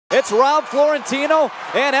It's Rob Florentino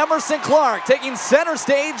and Emerson Clark taking center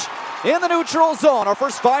stage in the neutral zone. Our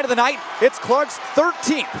first fight of the night, it's Clark's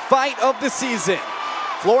 13th fight of the season.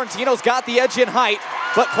 Florentino's got the edge in height,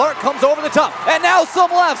 but Clark comes over the top. And now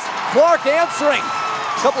some lefts. Clark answering.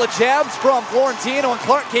 A couple of jabs from Florentino, and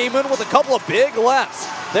Clark came in with a couple of big lefts.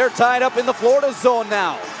 They're tied up in the Florida zone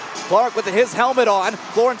now. Clark with his helmet on.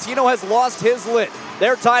 Florentino has lost his lid.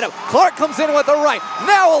 They're tied up. Clark comes in with a right.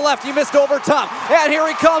 Now a left. He missed over top. And here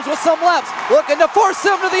he comes with some lefts. Looking to force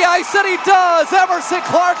him to the ice, and he does. Emerson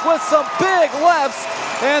Clark with some big lefts,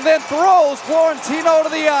 and then throws Florentino to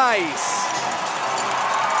the ice.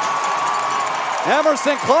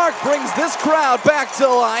 Emerson Clark brings this crowd back to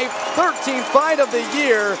life. 13th fight of the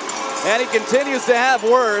year. And he continues to have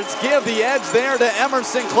words. Give the edge there to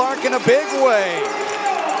Emerson Clark in a big way.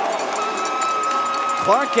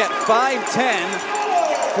 Clark at 5'10".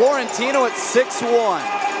 Florentino at 6'1".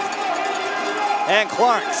 And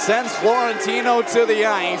Clark sends Florentino to the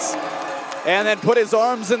ice and then put his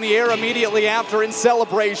arms in the air immediately after in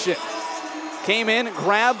celebration. Came in,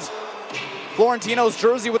 grabbed Florentino's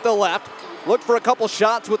jersey with the left, looked for a couple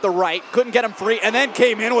shots with the right, couldn't get him free, and then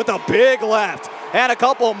came in with a big left and a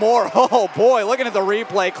couple more. Oh boy, looking at the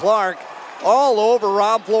replay, Clark all over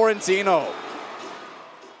Rob Florentino.